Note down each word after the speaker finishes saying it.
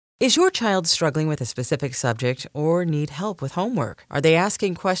Is your child struggling with a specific subject or need help with homework? Are they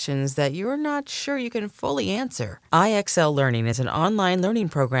asking questions that you're not sure you can fully answer? IXL Learning is an online learning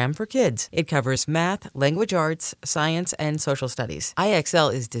program for kids. It covers math, language arts, science, and social studies.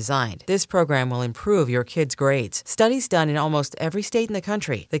 IXL is designed. This program will improve your kids' grades. Studies done in almost every state in the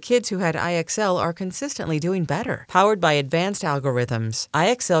country. The kids who had IXL are consistently doing better. Powered by advanced algorithms,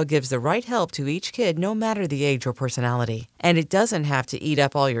 IXL gives the right help to each kid no matter the age or personality. And it doesn't have to eat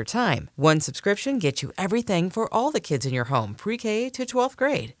up all your time. One subscription gets you everything for all the kids in your home, pre-K to 12th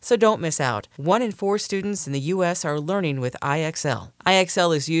grade. So don't miss out. 1 in 4 students in the U.S. are learning with IXL.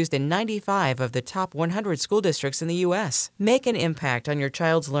 IXL is used in 95 of the top 100 school districts in the U.S. Make an impact on your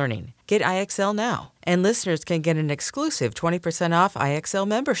child's learning. Get IXL now. And listeners can get an exclusive 20% off IXL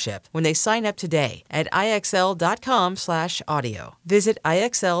membership when they sign up today at IXL.com/audio. Visit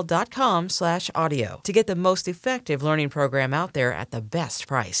IXL.com/audio to get the most effective learning program out there at the best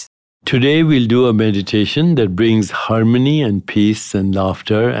price. Today we'll do a meditation that brings harmony and peace and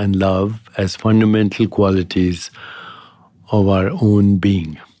laughter and love as fundamental qualities of our own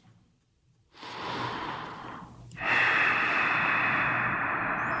being.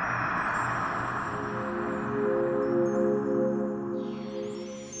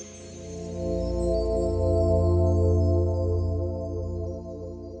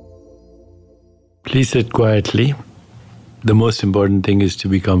 Please sit quietly. The most important thing is to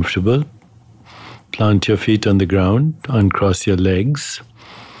be comfortable. Plant your feet on the ground, uncross your legs.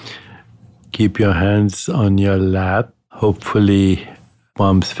 Keep your hands on your lap, hopefully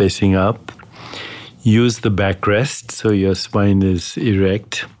palms facing up. Use the backrest so your spine is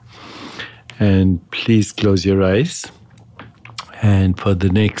erect. And please close your eyes. And for the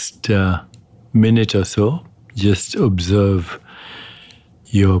next minute or so, just observe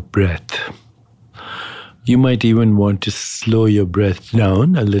your breath. You might even want to slow your breath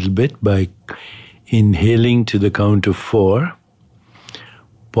down a little bit by inhaling to the count of 4,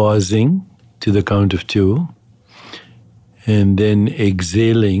 pausing to the count of 2, and then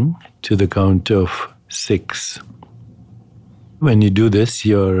exhaling to the count of 6. When you do this,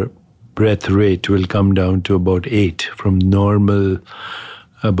 your breath rate will come down to about 8 from normal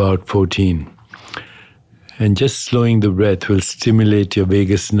about 14. And just slowing the breath will stimulate your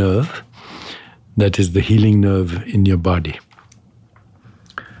vagus nerve. That is the healing nerve in your body.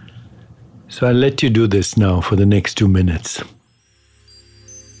 So I'll let you do this now for the next 2 minutes.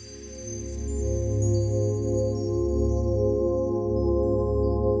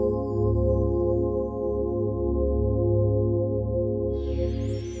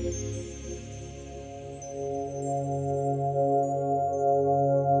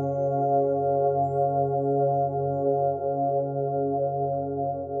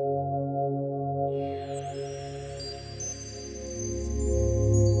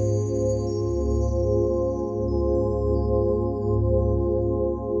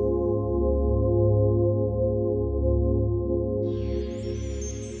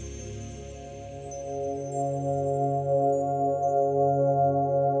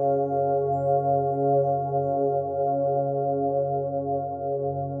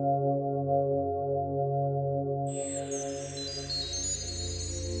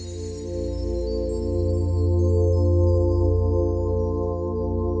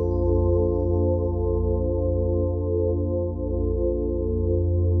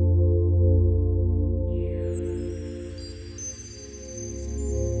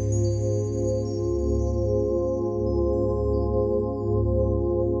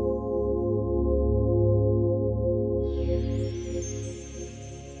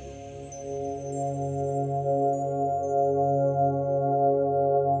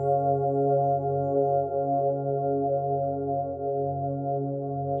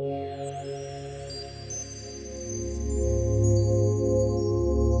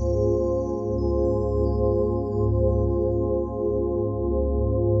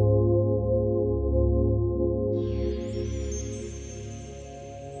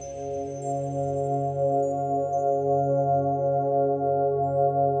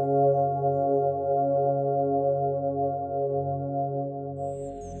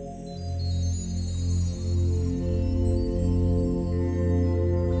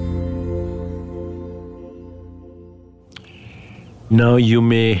 Now you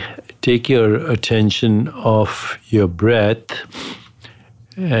may take your attention off your breath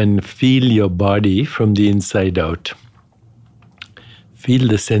and feel your body from the inside out. Feel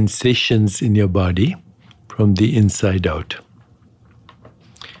the sensations in your body from the inside out.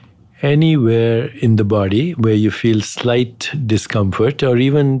 Anywhere in the body where you feel slight discomfort or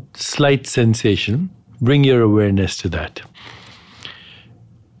even slight sensation, bring your awareness to that.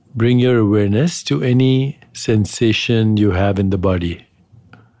 bring your awareness to any sensation you have in the body.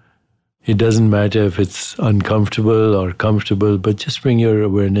 It doesn't matter if it's uncomfortable or comfortable, but just bring your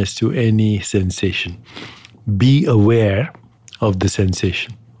awareness to any sensation. Be aware of the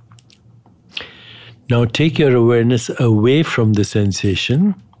sensation. Now take your awareness away from the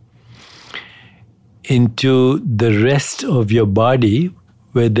sensation into the rest of your body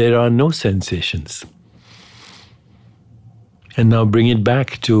where there are no sensations. And now bring it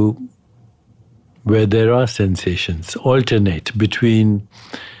back to where there are sensations. Alternate between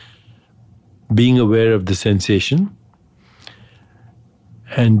being aware of the sensation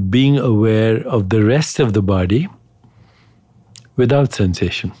and being aware of the rest of the body without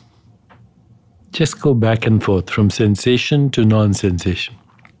sensation. Just go back and forth from sensation to non-sensation.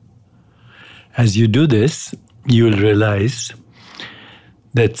 As you do this, you will realize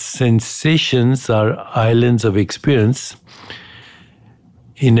that sensations are islands of experience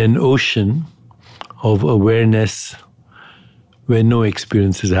in an ocean of awareness where no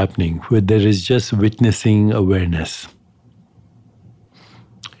experience is happening, where there is just witnessing awareness.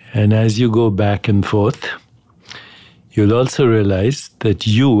 And as you go back and forth, you'll also realize that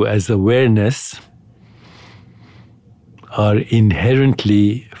you, as awareness, are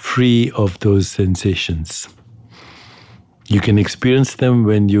inherently free of those sensations. You can experience them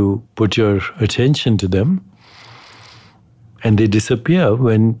when you put your attention to them, and they disappear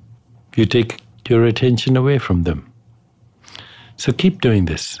when you take your attention away from them. So keep doing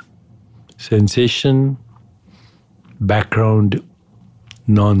this. Sensation, background,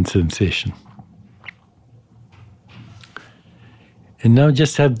 non-sensation. And now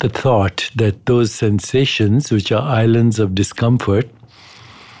just have the thought that those sensations, which are islands of discomfort,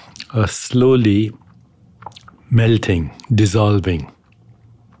 are slowly melting, dissolving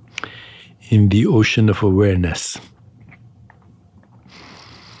in the ocean of awareness.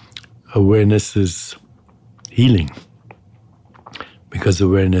 Awareness is healing because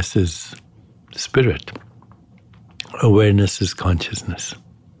awareness is spirit. Awareness is consciousness.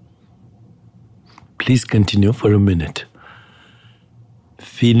 Please continue for a minute,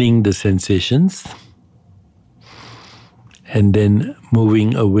 feeling the sensations and then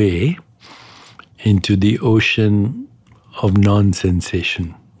moving away into the ocean of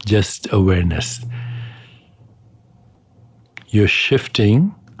non-sensation, just awareness. You're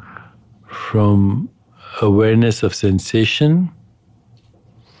shifting from awareness of sensation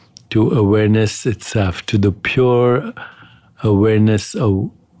to awareness itself, to the pure awareness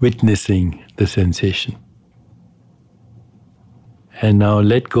of witnessing the sensation. And now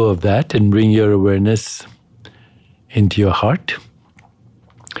let go of that and bring your awareness into your heart.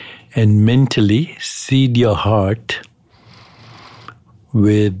 And mentally seed your heart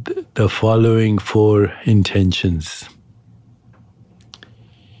with the following 4 intentions: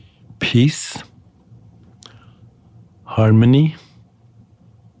 peace, harmony,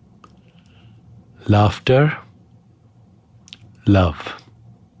 laughter, love.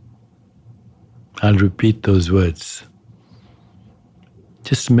 I'll repeat those words.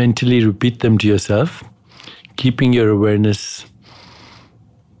 Just mentally repeat them to yourself, keeping your awareness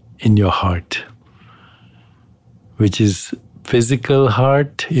in your heart, which is physical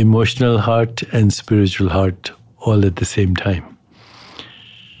heart, emotional heart, and spiritual heart all at the same time.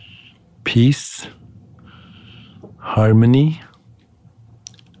 Peace, harmony,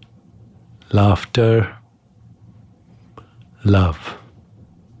 laughter, love.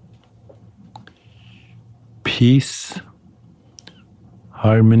 Peace,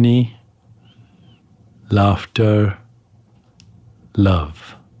 harmony, laughter,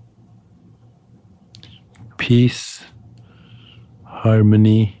 love. Peace,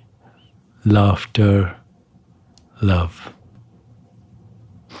 harmony, laughter, love.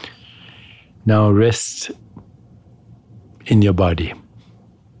 Now rest in your body.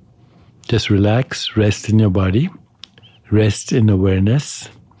 Just relax, rest in your body, rest in awareness,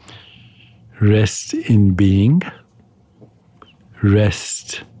 rest in being,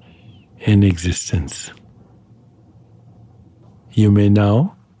 rest in existence. You may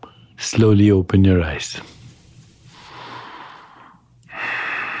now slowly open your eyes.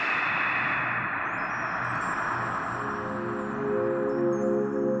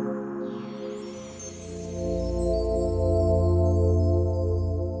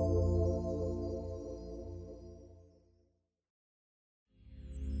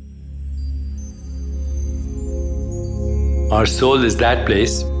 Our soul is that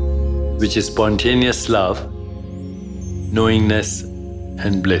place which is spontaneous love, knowingness,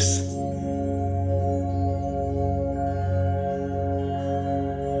 and bliss.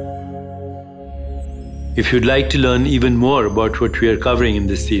 If you'd like to learn even more about what we are covering in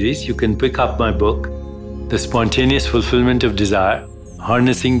this series, you can pick up my book, The Spontaneous Fulfillment of Desire,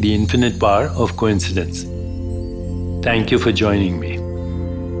 Harnessing the Infinite Power of Coincidence. Thank you for joining me.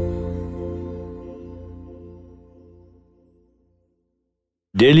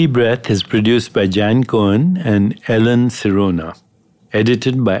 Daily Breath is produced by Jan Cohen and Ellen Sirona,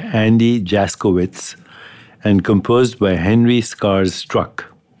 edited by Andy Jaskowitz, and composed by Henry Scars Struck.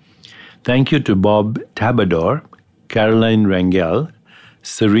 Thank you to Bob Tabador, Caroline Rangel,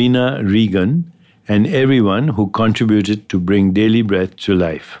 Serena Regan, and everyone who contributed to bring Daily Breath to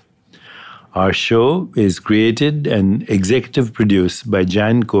life. Our show is created and executive produced by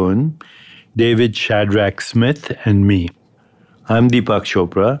Jan Cohen, David Shadrach Smith, and me. I'm Deepak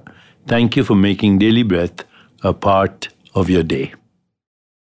Chopra. Thank you for making Daily Breath a part of your day.